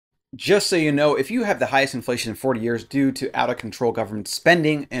Just so you know, if you have the highest inflation in 40 years due to out of control government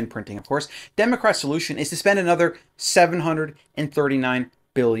spending and printing, of course, Democrats' solution is to spend another $739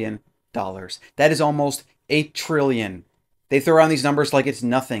 billion. That is almost $8 trillion. They throw around these numbers like it's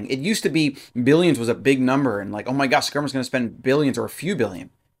nothing. It used to be billions was a big number and like, oh my gosh, the government's going to spend billions or a few billion,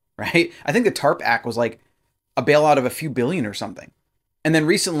 right? I think the TARP Act was like a bailout of a few billion or something. And then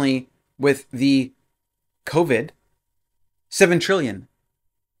recently with the COVID, 7 trillion.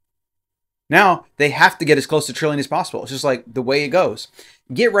 Now they have to get as close to trillion as possible. It's just like the way it goes.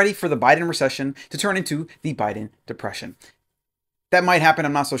 Get ready for the Biden recession to turn into the Biden depression. That might happen.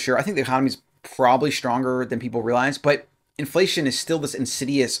 I'm not so sure. I think the economy is probably stronger than people realize, but inflation is still this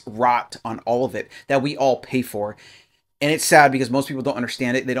insidious rot on all of it that we all pay for. And it's sad because most people don't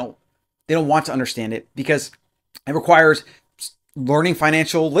understand it. They don't want to understand it because it requires learning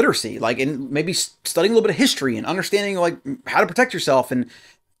financial literacy, like, and maybe studying a little bit of history and understanding like how to protect yourself and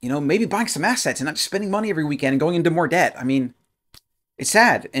maybe buying some assets and not just spending money every weekend and going into more debt. I mean, it's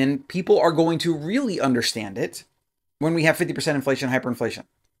sad. And people are going to really understand it when we have 50% inflation, hyperinflation.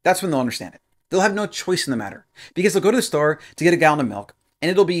 That's when they'll understand it. They'll have no choice in the matter because they'll go to the store to get a gallon of milk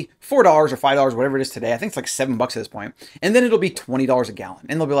and it'll be $4 or $5, whatever it is today. I think it's like $7 at this point. And then it'll be $20 a gallon.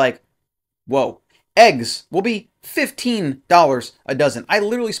 And they'll be like, whoa, eggs will be $15 a dozen. I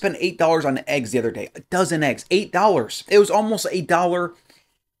literally spent $8 on eggs the other day. A dozen eggs, $8. It was almost $1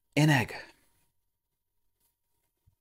 an egg.